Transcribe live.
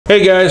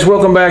Hey guys,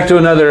 welcome back to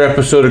another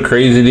episode of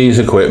Crazy D's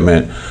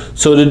Equipment.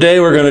 So today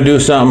we're going to do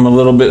something a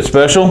little bit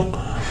special.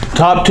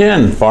 Top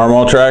 10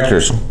 Farmall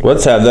Tractors.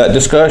 Let's have that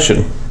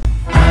discussion.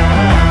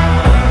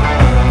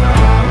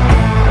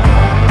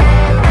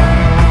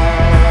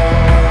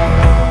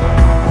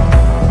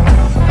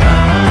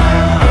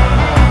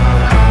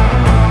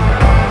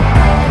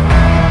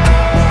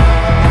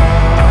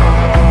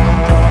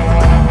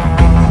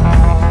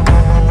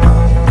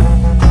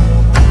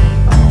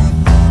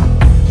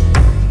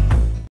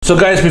 So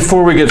guys,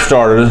 before we get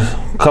started,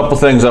 a couple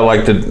things I'd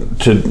like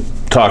to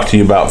talk to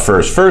you about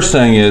first. First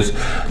thing is,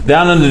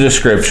 down in the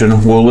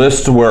description, we'll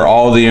list where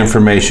all the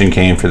information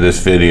came for this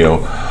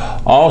video.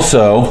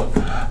 Also,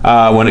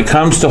 when it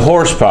comes to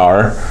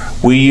horsepower,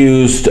 we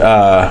used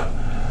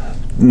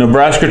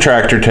Nebraska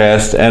tractor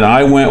test, and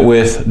I went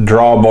with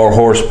drawbar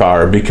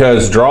horsepower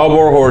because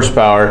drawbar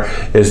horsepower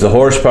is the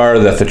horsepower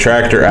that the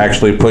tractor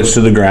actually puts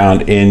to the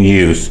ground in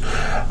use.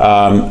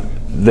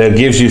 That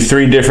gives you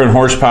 3 different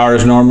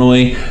horsepowers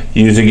normally.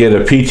 You usually get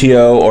a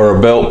PTO or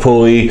a belt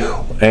pulley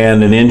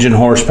and an engine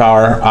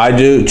horsepower. I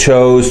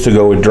chose to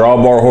go with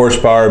drawbar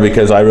horsepower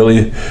because I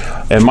really,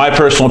 in my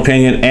personal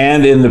opinion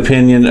and in the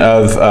opinion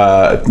of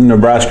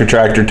Nebraska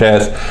tractor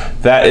test,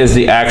 that is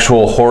the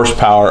actual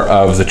horsepower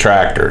of the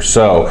tractor.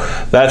 So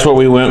that's what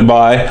we went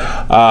by.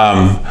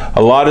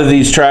 A lot of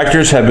these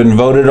tractors have been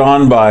voted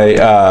on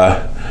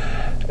by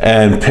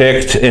and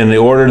picked in the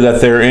order that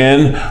they're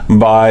in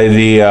by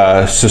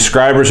the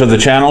subscribers of the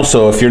channel.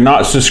 So if you're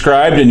not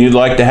subscribed and you'd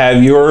like to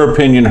have your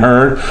opinion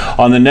heard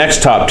on the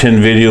next top 10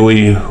 video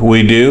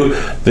we do,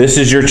 this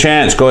is your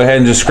chance. Go ahead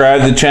and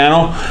subscribe to the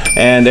channel,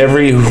 and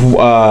every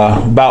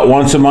about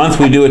once a month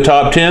we do a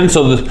top 10,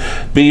 so this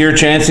be your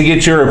chance to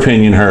get your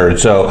opinion heard.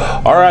 So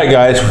all right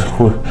guys,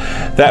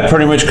 that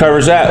pretty much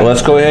covers that.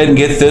 Let's go ahead and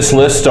get this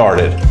list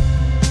started.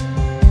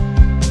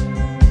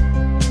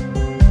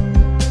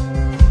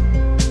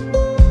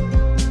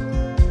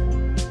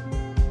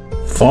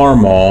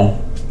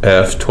 Farmall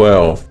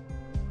F12.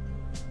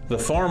 The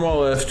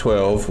Farmall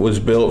F12 was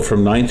built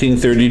from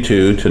 1932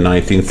 to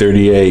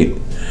 1938.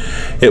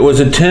 It was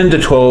a 10 to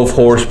 12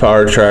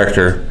 horsepower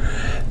tractor.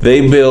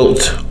 They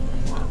built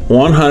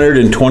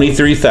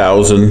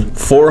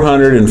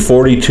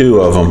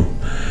 123,442 of them.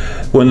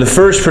 When the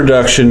first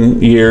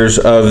production years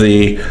of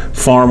the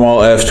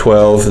Farmall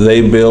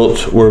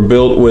F12 were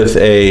built with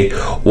a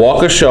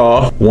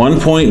Waukesha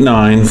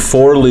 1.9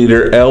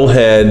 4-liter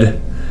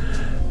L-head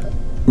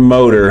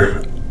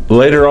motor.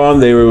 Later on,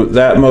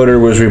 that motor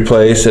was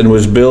replaced and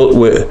was built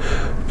with,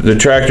 the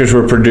tractors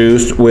were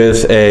produced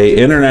with a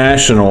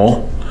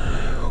International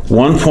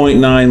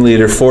 1.9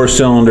 liter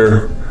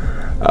 4-cylinder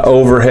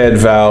overhead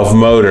valve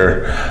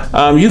motor.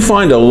 You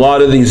find a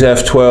lot of these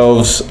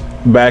F12s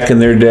back in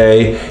their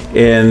day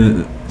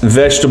in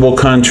vegetable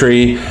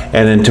country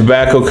and in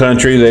tobacco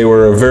country. They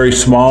were a very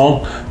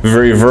small,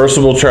 very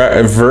versatile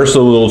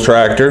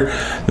tractor.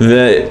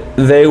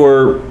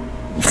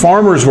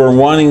 Farmers were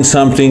wanting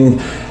something,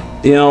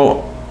 you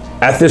know,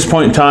 at this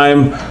point in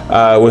time,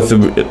 with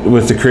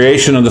the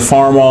creation of the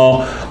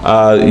Farmall,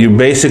 you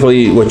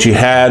basically, what you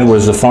had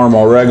was the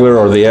Farmall regular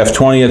or the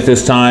F20 at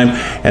this time,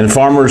 and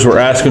farmers were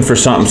asking for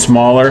something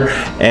smaller,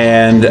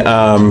 and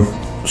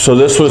so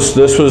this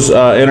was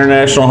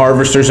International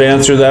Harvester's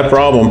answer to that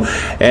problem,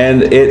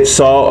 and it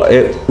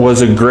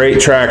was a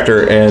great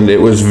tractor, and it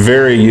was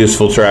very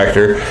useful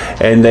tractor,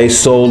 and they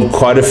sold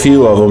quite a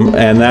few of them,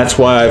 and that's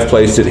why I've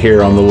placed it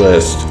here on the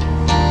list.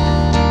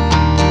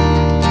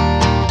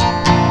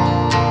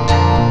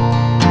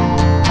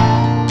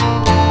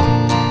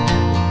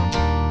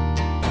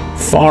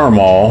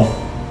 Farmall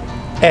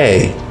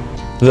A.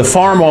 The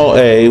Farmall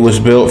A was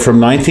built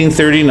from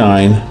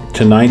 1939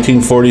 to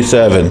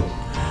 1947.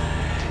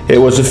 It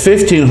was a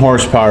 15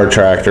 horsepower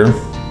tractor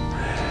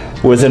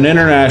with an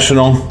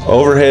International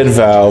overhead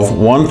valve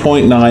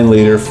 1.9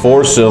 liter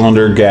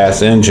 4-cylinder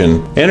gas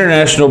engine.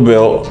 International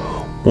built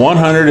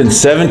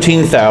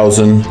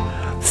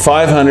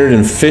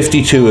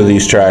 117,552 of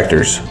these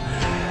tractors.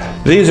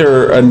 These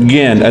are,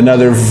 again,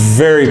 another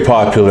very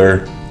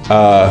popular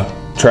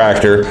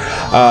tractor.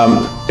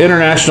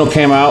 International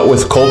came out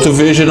with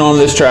Cultivision on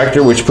this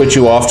tractor, which put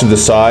you off to the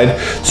side,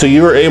 so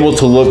you were able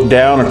to look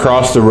down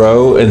across the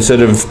row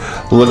instead of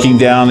looking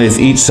down at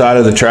each side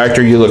of the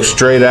tractor. You look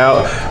straight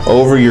out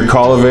over your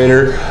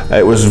cultivator.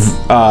 It was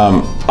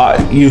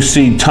you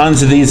see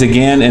tons of these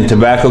again in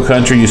tobacco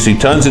country. You see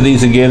tons of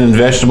these again in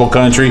vegetable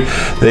country.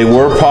 They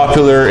were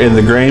popular in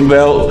the grain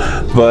belt,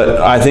 but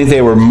I think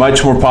they were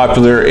much more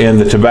popular in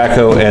the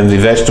tobacco and the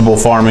vegetable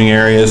farming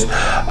areas.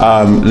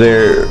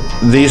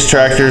 These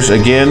tractors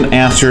again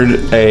answered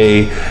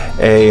a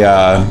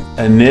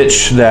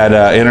niche that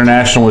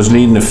International was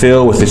needing to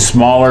fill with a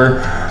smaller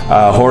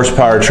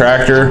horsepower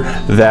tractor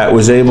that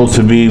was able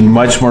to be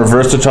much more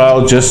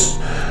versatile,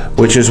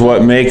 which is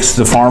what makes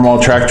the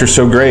Farmall tractor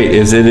so great,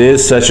 is it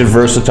is such a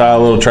versatile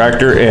little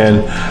tractor,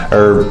 and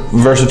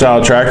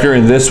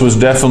this was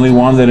definitely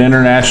one that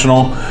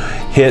International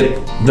hit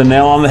the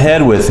nail on the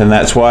head with, and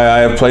that's why I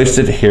have placed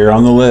it here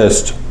on the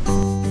list.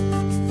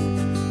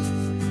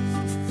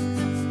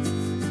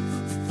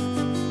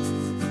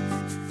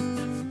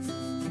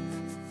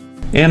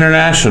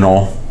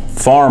 International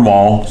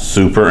Farmall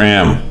Super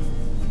M.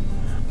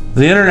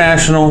 The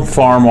International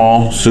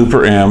Farmall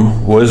Super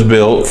M was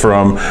built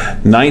from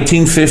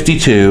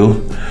 1952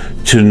 to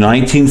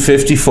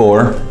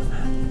 1954,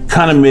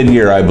 kind of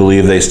mid-year I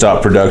believe they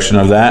stopped production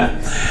of that.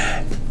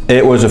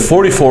 It was a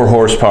 44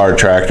 horsepower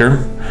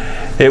tractor.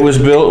 It was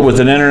built with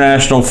an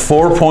International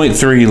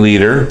 4.3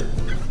 liter,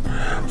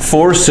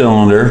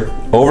 4-cylinder,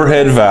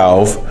 overhead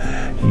valve,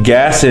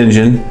 gas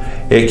engine.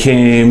 It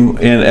came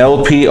in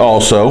LP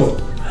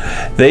also.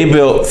 They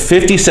built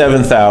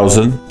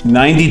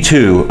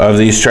 57,092 of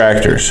these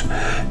tractors.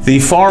 The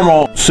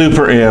Farmall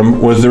Super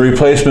M was the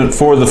replacement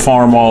for the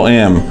Farmall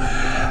M.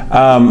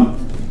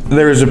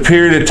 There was a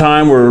period of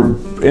time where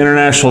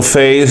International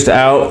phased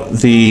out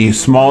the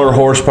smaller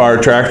horsepower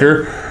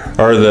tractor,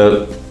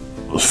 or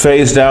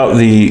phased out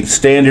the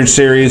standard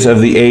series of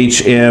the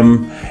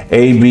HM,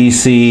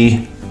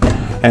 ABC,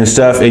 and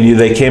stuff, and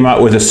they came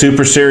out with a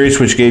Super Series,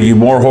 which gave you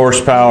more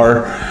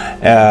horsepower.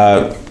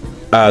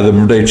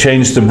 They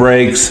changed the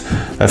brakes.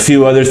 A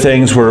few other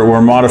things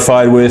were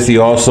modified with.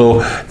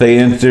 They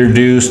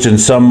introduced in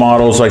some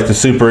models like the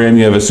Super M,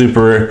 you have a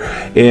Super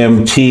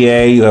M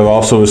TA, you have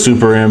also a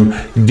Super M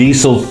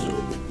diesel.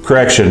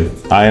 Correction,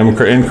 I am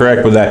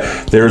incorrect with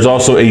that. There's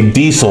also a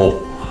diesel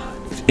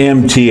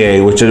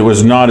MTA, which it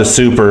was not a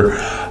Super.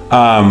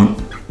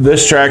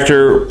 This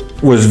tractor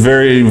was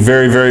very,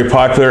 very, very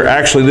popular.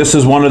 Actually, this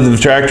is one of the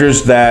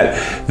tractors that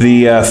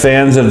the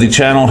fans of the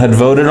channel had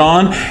voted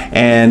on,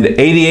 and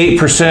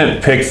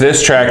 88% picked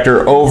this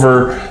tractor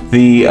over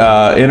the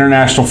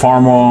International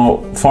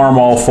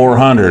Farmall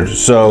 400.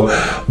 So,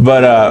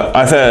 but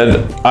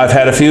I've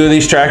had a few of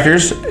these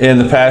tractors in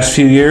the past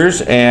few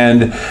years,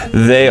 and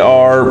they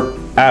are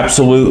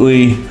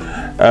absolutely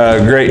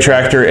a great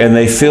tractor, and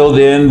they filled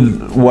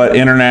in what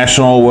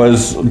International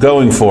was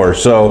going for.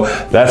 So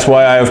that's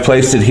why I have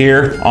placed it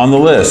here on the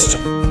list.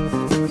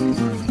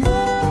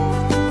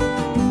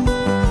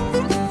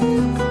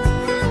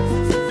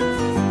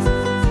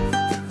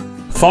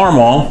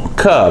 Farmall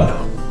Cub.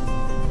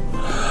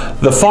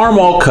 The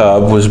Farmall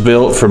Cub was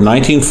built from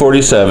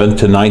 1947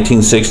 to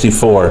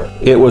 1964.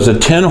 It was a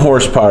 10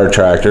 horsepower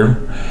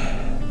tractor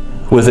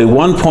with a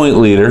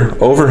 1.0-liter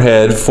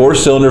overhead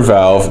 4-cylinder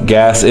valve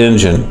gas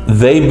engine.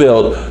 They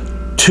built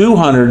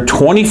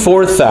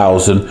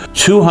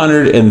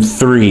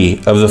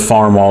 224,203 of the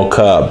Farmall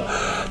Cub.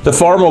 The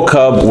Farmall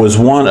Cub was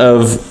one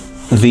of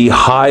the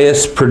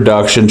highest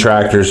production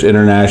tractors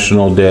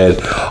International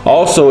did.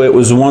 Also, it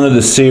was one of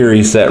the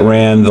series that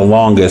ran the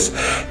longest.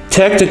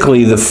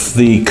 Technically,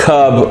 the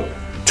Cub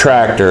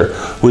tractor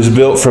was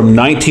built from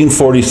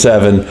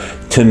 1947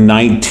 to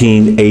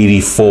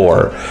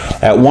 1984.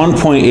 At one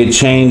point it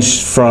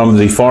changed from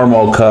the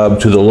Farmall Cub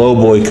to the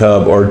Lowboy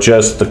Cub, or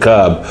just the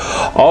Cub.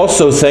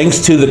 Also, thanks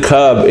to the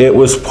Cub, it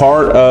was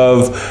part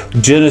of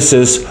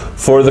Genesis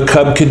for the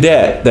Cub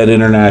Cadet that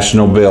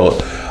International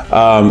built.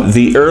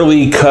 The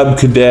early Cub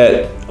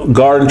Cadet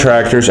garden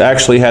tractors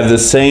actually had the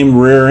same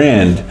rear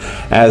end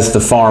as the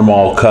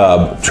Farmall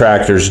Cub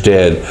tractors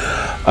did.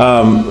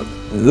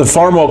 The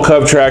Farmall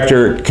Cub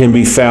tractor can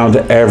be found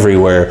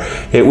everywhere.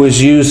 It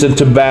was used in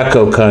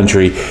tobacco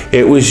country.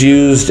 It was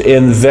used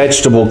in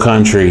vegetable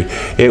country.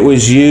 It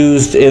was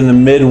used in the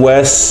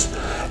Midwest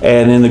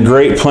and in the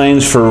Great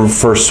Plains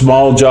for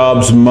small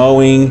jobs,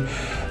 mowing,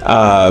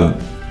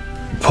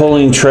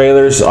 pulling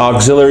trailers,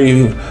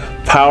 auxiliary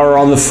power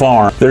on the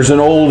farm. There's an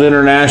old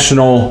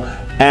International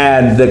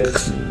ad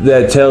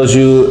that tells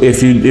you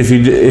if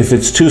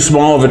it's too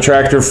small of a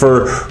tractor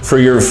for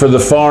the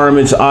farm,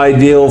 it's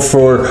ideal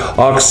for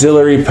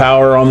auxiliary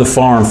power on the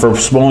farm for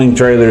mowing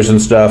trailers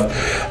and stuff.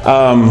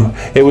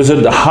 It was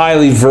a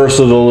highly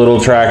versatile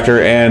little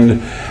tractor,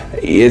 and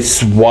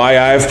it's why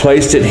I've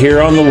placed it here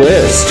on the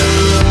list.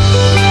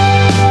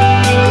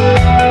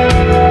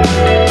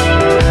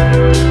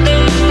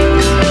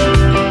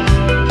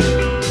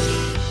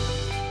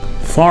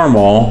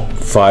 Farmall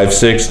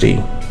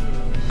 560.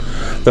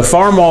 The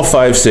Farmall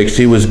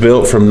 560 was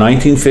built from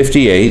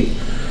 1958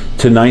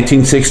 to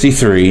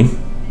 1963.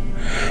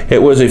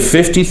 It was a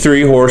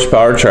 53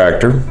 horsepower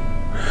tractor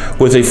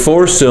with a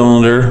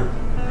 4-cylinder,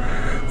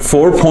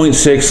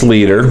 4.6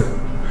 liter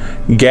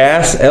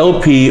gas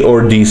LP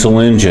or diesel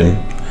engine.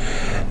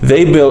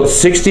 They built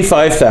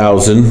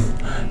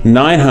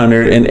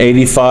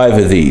 65,985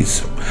 of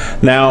these.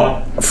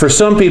 Now, for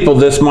some people,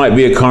 this might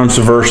be a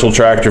controversial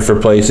tractor for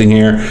placing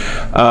here.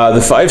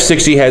 The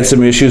 560 had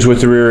some issues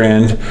with the rear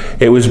end.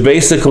 It was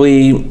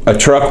basically a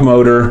truck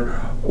motor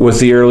with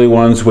the early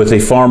ones with a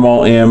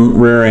Farmall M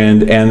rear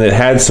end, and it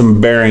had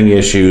some bearing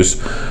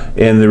issues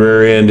in the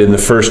rear end in the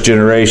first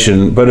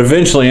generation, but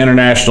eventually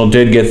International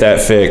did get that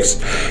fixed.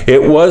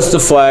 It was the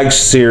flagship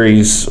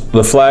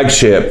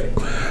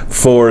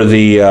for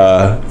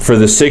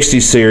the 60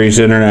 series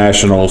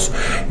Internationals,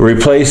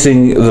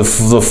 replacing the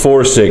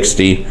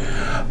 460.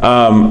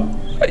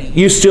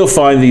 You still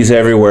find these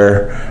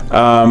everywhere,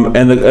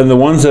 and the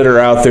ones that are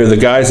out there, the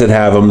guys that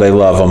have them, they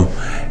love them,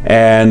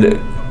 and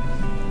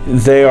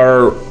they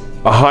are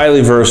a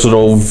highly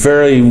versatile,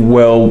 very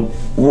well,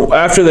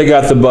 after they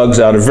got the bugs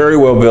out, a very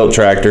well built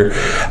tractor.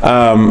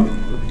 I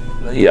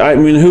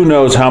mean, who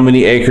knows how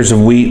many acres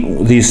of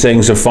wheat these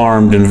things have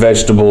farmed, and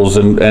vegetables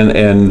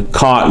and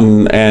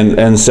cotton and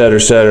et cetera,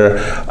 et cetera.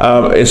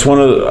 It's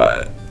one of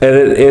the, and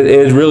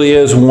it really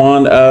is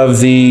one of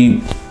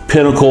the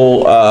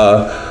pinnacle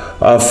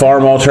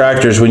Farmall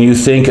tractors. When you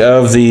think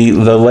of the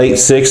late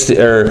 60s,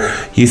 or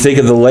you think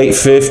of the late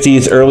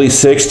 50s, early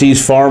 60s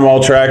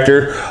Farmall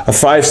tractor, a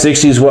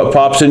 560 is what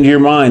pops into your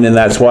mind, and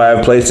that's why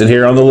I've placed it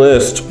here on the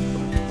list.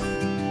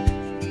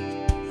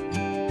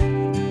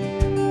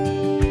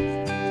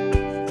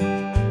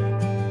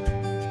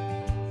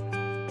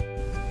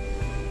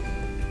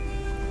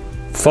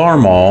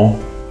 Farmall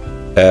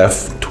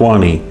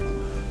F20.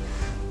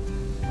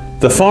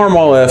 The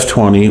Farmall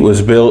F20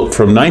 was built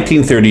from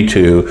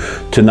 1932 to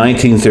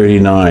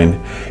 1939.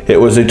 It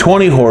was a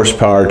 20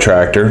 horsepower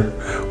tractor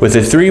with a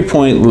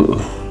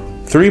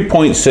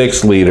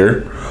 3.6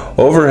 liter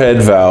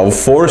overhead valve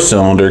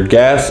 4-cylinder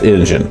gas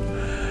engine.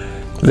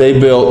 They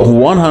built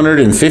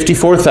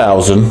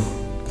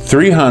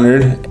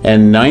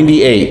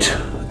 154,398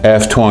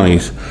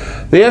 F20s.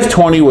 The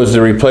F20 was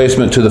the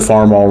replacement to the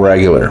Farmall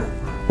regular,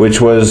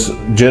 which was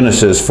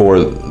Genesis for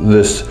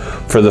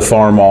the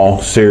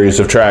Farmall series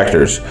of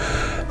tractors.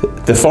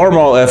 The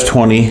Farmall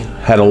F20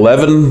 had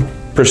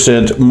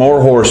 11%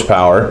 more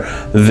horsepower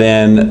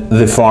than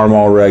the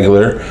Farmall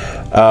regular,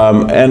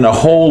 and a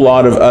whole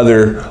lot of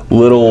other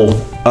little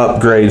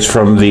upgrades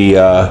from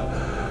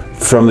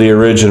the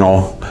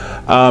original.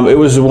 It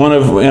was one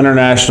of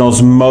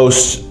International's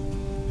most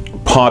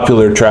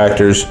popular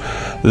tractors.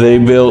 They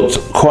built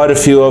quite a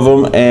few of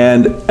them,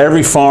 and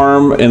every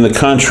farm in the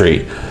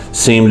country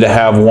seemed to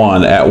have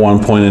one at one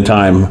point in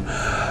time.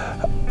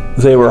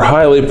 They were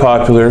highly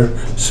popular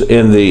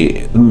in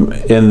the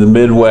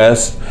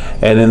Midwest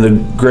and in the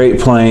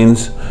Great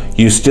Plains.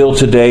 You still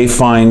today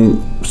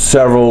find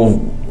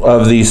several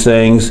of these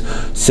things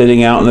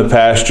sitting out in the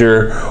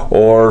pasture,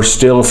 or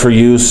still for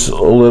use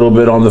a little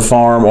bit on the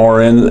farm,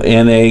 or in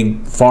a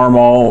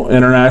Farmall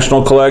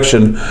International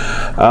collection.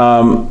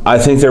 I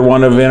think they're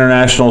one of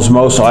International's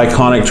most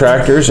iconic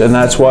tractors, and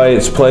that's why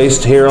it's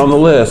placed here on the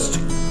list.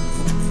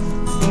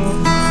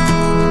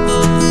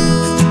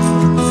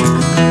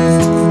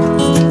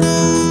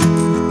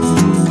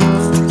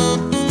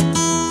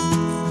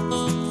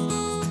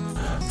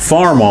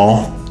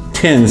 Farmall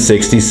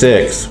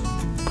 1066.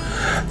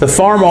 The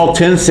Farmall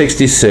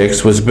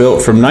 1066 was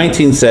built from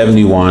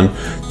 1971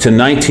 to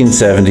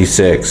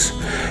 1976.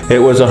 It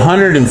was a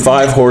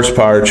 105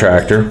 horsepower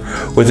tractor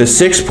with a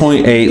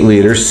 6.8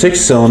 liter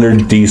 6-cylinder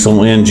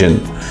diesel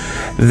engine.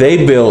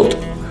 They built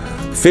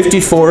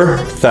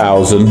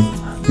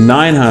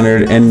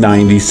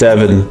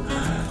 54,997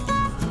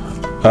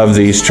 of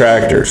these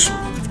tractors.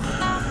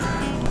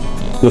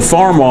 The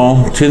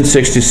Farmall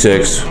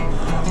 1066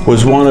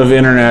 was one of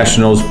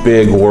International's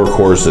big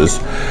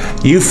workhorses.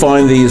 You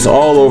find these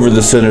all over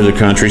the center of the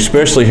country,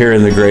 especially here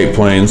in the Great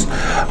Plains.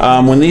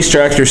 When these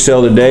tractors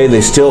sell today,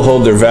 they still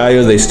hold their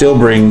value. They still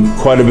bring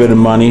quite a bit of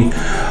money.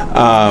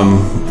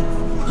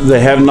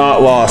 They have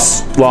not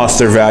lost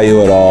their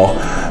value at all.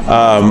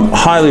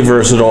 Highly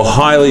versatile,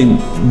 highly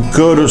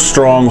good,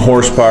 strong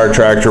horsepower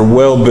tractor,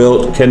 well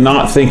built.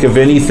 Cannot think of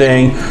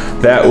anything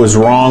that was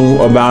wrong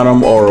about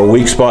them or a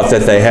weak spot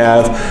that they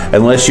have,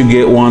 unless you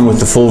get one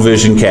with the full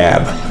vision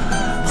cab.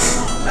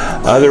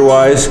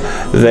 Otherwise,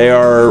 they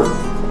are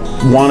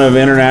one of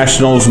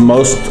International's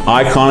most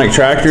iconic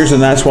tractors,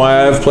 and that's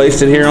why I've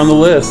placed it here on the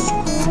list.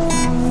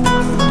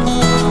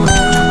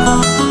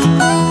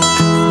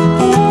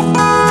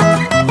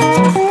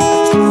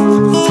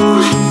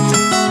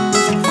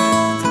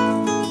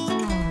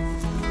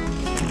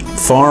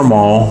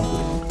 Farmall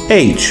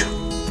H.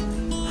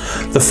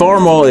 The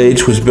Farmall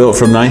H was built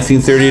from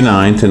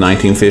 1939 to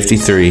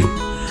 1953.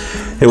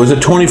 It was a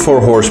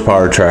 24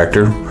 horsepower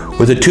tractor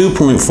with a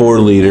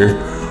 2.4 liter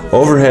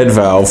overhead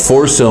valve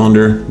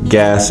 4-cylinder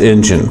gas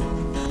engine.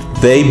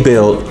 They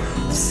built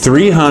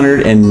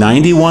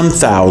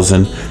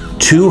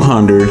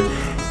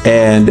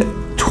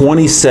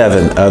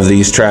 391,227 of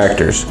these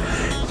tractors.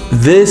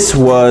 This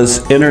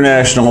was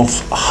International's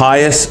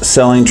highest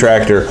selling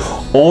tractor,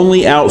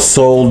 only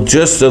outsold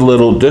just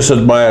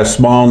by a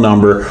small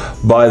number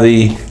by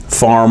the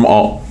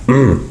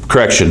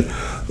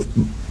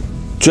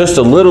just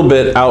a little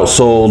bit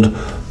outsold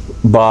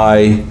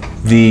by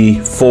the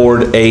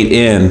Ford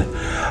 8N.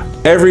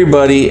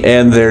 Everybody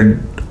and their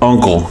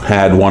uncle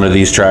had one of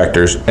these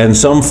tractors, and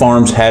some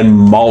farms had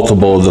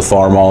multiple of the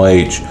Farmall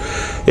H.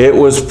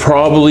 It's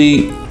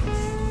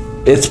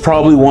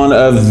probably one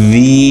of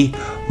the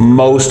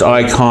most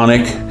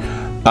iconic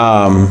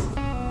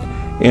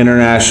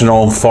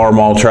International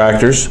Farmall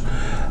tractors.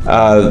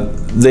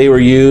 They were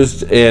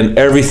used in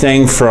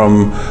everything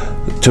from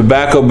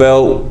Tobacco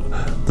Belt,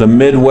 the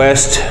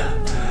Midwest,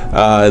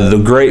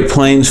 the Great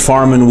Plains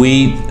farming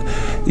wheat.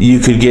 You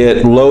could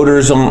get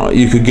loaders on.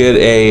 You could get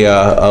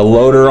a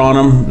loader on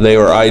them. They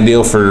were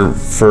ideal for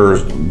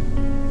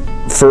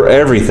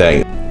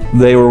everything.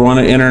 They were one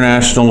of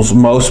International's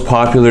most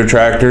popular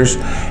tractors,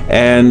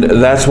 and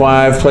that's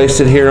why I've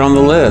placed it here on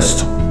the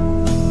list.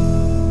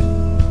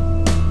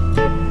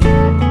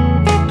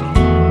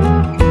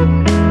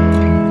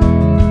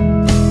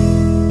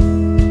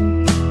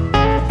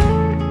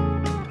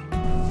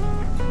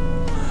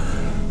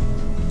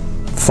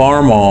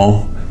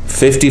 Farmall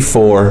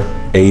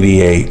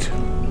 5488.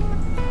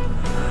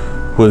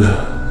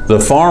 The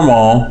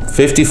Farmall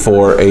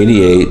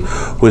 5488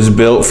 was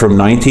built from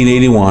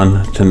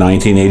 1981 to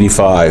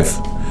 1985.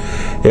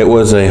 It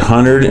was a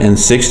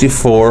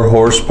 164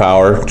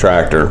 horsepower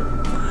tractor.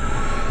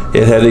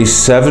 It had a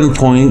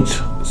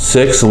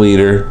 7.6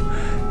 liter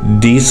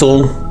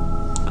diesel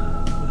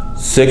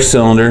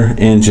 6-cylinder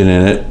engine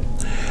in it.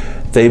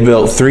 They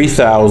built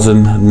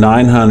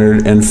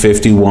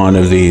 3,951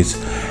 of these.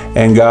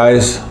 And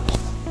guys,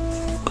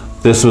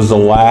 this was the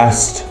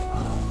last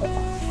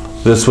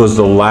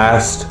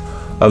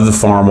of the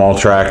Farmall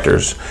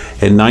tractors.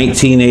 In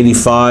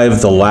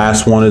 1985, the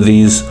last one of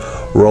these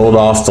rolled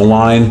off the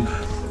line,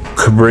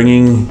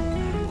 coming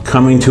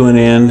to an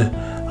end,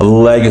 a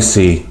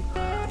legacy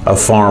of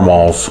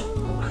Farmalls.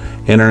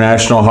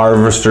 International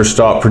Harvester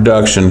stopped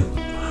production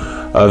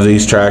of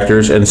these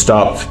tractors and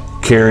stopped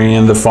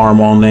carrying the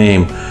Farmall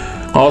name.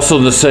 Also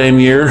the same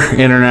year,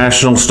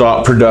 International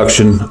stopped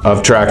production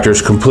of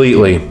tractors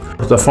completely.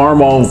 The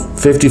Farmall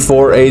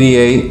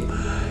 5488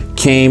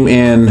 came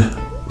in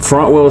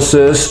front wheel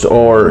assist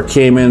or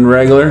came in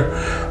regular.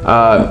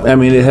 I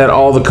mean, it had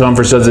all the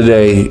comforts of the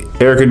day: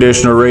 air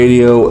conditioner,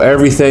 radio,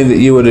 everything that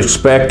you would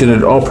expect, and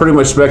it all pretty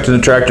much expect in a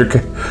tractor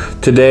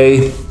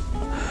today.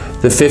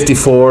 The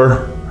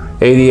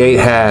 5488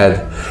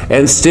 had,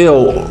 and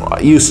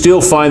you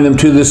still find them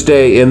to this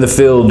day in the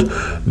field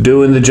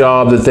doing the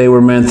job that they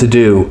were meant to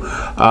do,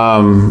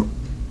 and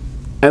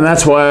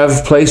that's why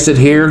I've placed it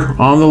here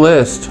on the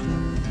list.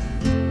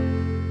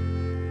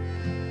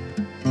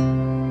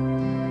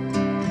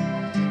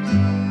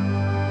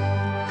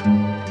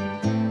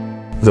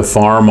 The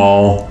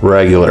Farmall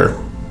Regular.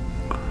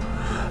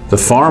 The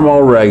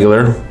Farmall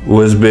Regular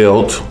was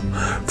built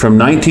from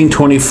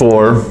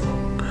 1924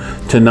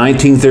 to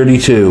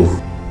 1932.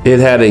 It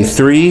had a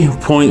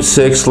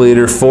 3.6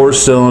 liter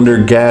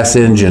 4-cylinder gas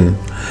engine.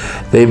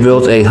 They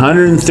built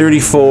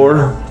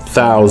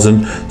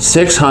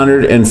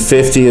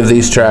 134,650 of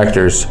these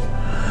tractors.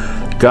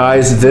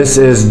 Guys, this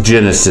is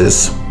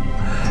Genesis.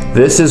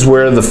 This is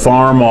where the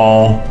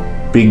Farmall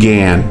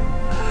began.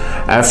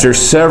 After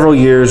several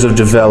years of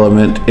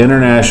development,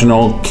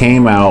 International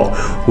came out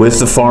with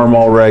the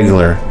Farmall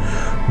Regular.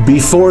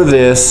 Before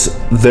this,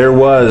 there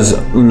was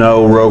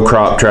no row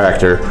crop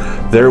tractor.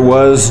 There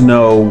was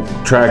no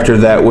tractor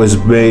that was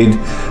made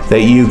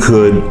that you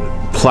could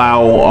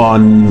plow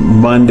on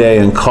Monday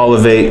and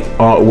cultivate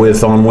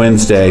with on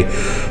Wednesday.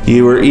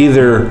 You were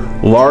either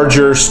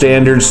larger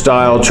standard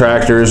style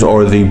tractors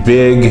or the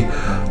big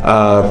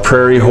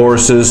prairie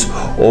horses,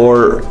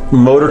 or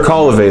motor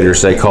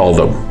cultivators they called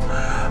them,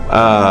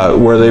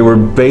 where they were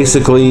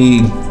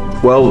basically,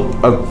 well,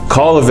 a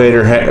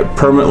cultivator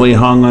permanently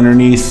hung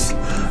underneath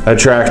a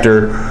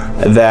tractor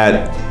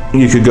that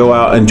you could go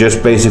out and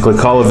just basically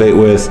cultivate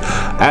with.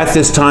 At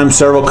this time,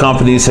 several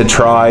companies had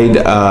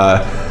tried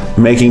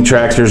making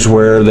tractors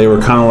where they were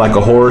kind of like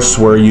a horse,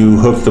 where you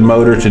hook the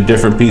motor to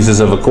different pieces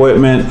of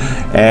equipment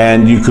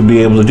and you could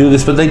be able to do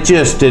this, but they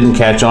just didn't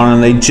catch on,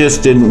 and they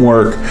just didn't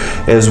work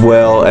as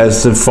well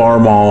as the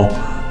Farmall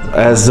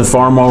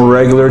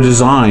Regular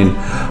design.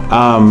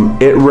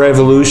 It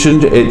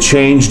revolutioned, it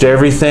changed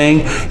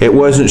everything. It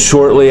wasn't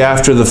shortly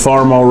after the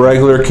Farmall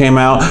Regular came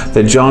out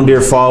that John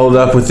Deere followed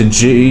up with the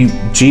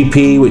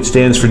GP, which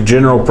stands for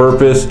General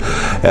Purpose.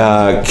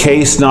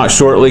 Case not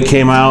shortly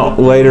came out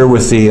later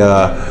with the,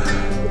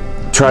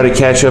 try to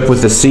catch up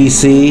with the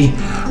CC.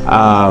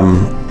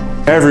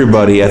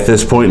 Everybody at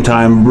this point in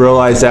time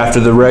realized after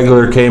the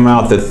Regular came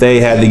out that they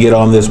had to get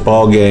on this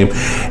ball game,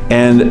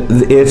 and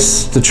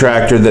it's the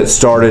tractor that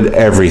started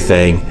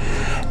everything.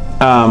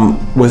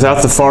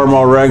 Without the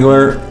Farmall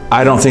Regular,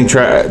 I don't think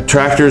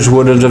tractors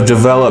wouldn't have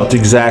developed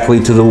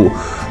exactly to the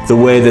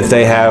way that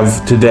they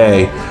have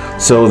today.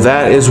 So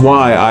that is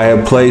why I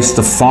have placed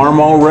the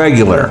Farmall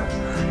Regular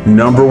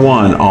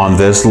 #1 on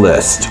this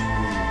list.